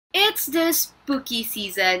It's the spooky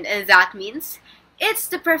season, and that means it's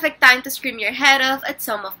the perfect time to scream your head off at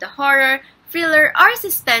some of the horror, thriller, or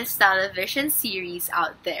suspense television series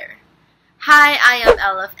out there. Hi, I am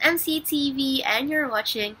Elle of MCTV, and you're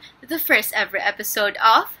watching the first ever episode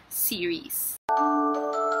of SEEries.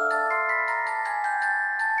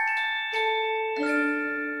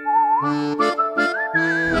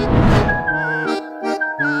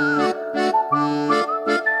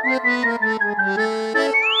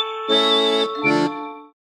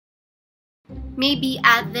 Maybe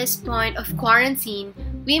at this point of quarantine,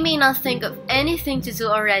 we may not think of anything to do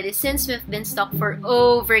already since we've been stuck for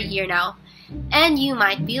over a year now. And you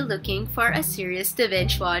might be looking for a series to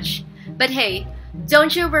binge watch. But hey,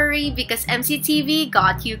 don't you worry because MCTV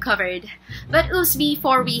got you covered. But oops,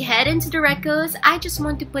 before we head into the recos, I just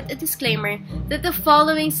want to put a disclaimer that the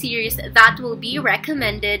following series that will be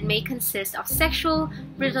recommended may consist of sexual,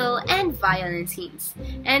 brutal, and violent scenes.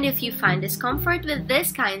 And if you find discomfort with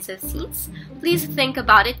these kinds of scenes, please think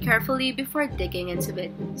about it carefully before digging into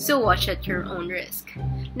it, so watch at your own risk.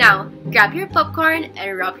 Now, grab your popcorn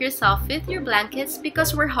and wrap yourself with your blankets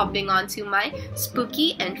because we're hopping on to my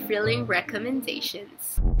spooky and thrilling recommendations.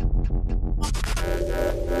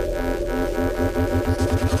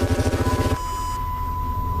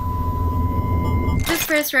 The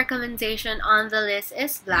first recommendation on the list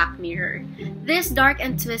is Black Mirror. This dark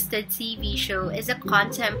and twisted TV show is a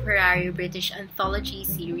contemporary British anthology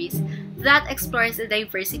series that explores a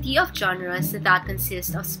diversity of genres that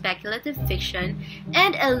consist of speculative fiction,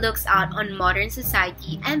 and it looks out on modern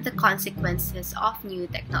society and the consequences of new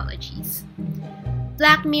technologies.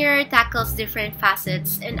 Black Mirror tackles different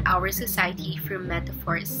facets in our society through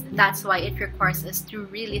metaphors. That's why it requires us to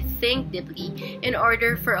really think deeply in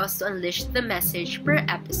order for us to unleash the message per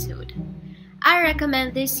episode. I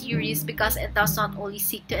recommend this series because it does not only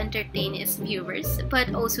seek to entertain its viewers,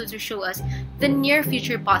 but also to show us the near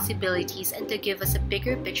future possibilities and to give us a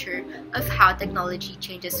bigger picture of how technology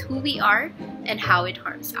changes who we are and how it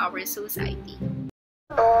harms our society.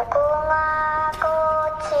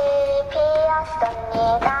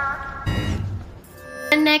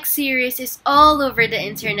 The next series is all over the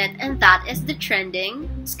internet, and that is the trending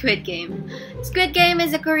Squid Game. Squid Game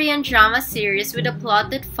is a Korean drama series with a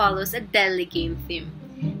plot that follows a deadly game theme.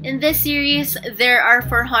 In this series, there are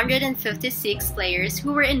 456 players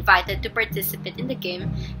who were invited to participate in the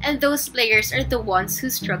game, and those players are the ones who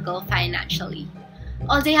struggle financially.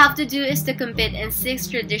 All they have to do is to compete in 6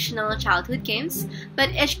 traditional childhood games, but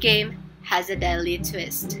each game has a deadly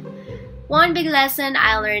twist. One big lesson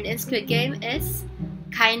I learned in Squid Game is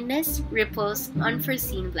kindness ripples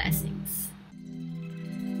unforeseen blessings.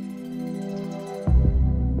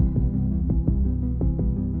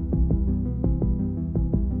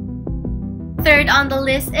 Third on the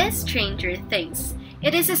list is Stranger Things.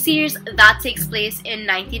 It is a series that takes place in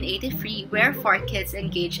 1983 where 4 kids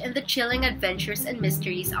engage in the chilling adventures and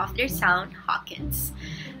mysteries of their son Hawkins.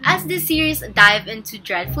 As this series dives into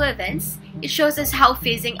dreadful events, it shows us how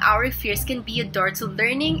facing our fears can be a door to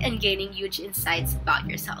learning and gaining huge insights about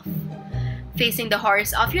yourself. Facing the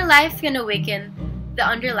horrors of your life can awaken the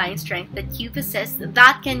underlying strength that you possess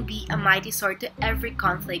that can be a mighty sword to every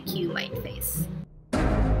conflict you might face.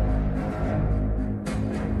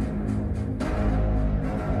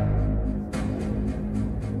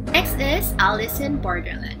 Next is Alice in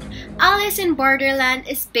Borderland. Alice in Borderland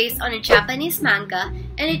is based on a Japanese manga,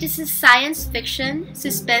 and it is a science fiction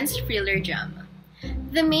suspense thriller drama.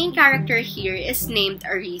 The main character here is named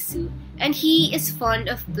Arisu, and he is fond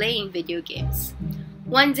of playing video games.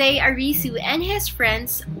 One day, Arisu and his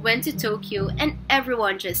friends went to Tokyo and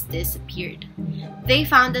everyone just disappeared. They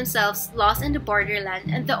found themselves lost in the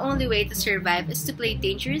borderland, and the only way to survive is to play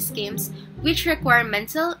dangerous games which require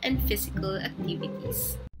mental and physical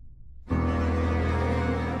activities.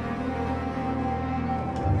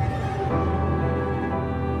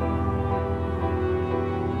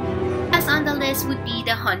 On the list would be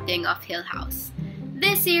The Haunting of Hill House.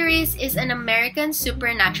 This series is an American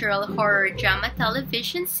supernatural horror drama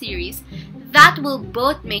television series that will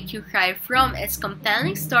both make you cry from its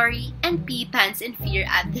compelling story and pee pants in fear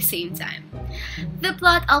at the same time. The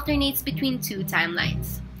plot alternates between 2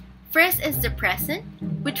 timelines. First is the present,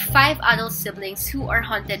 with 5 adult siblings who are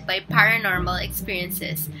haunted by paranormal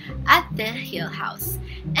experiences at the Hill House.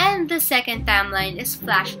 And the second timeline is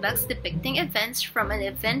flashbacks depicting events from an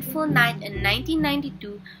eventful night in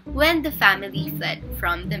 1992 when the family fled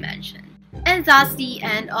from the mansion. And that's the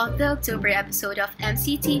end of the October episode of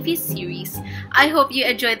MCTV series. I hope you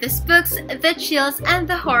enjoyed the spooks, the chills, and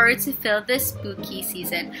the horror to fill this spooky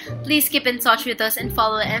season. Please keep in touch with us and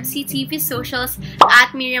follow MCTV socials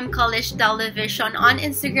at Miriam College Television on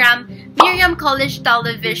Instagram, Miriam College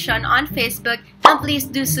Television on Facebook, and please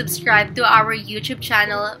do subscribe to our YouTube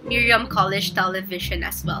channel, Miriam College Television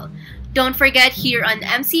as well. Don't forget, here on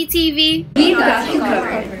MCTV, we got you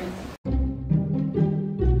covered.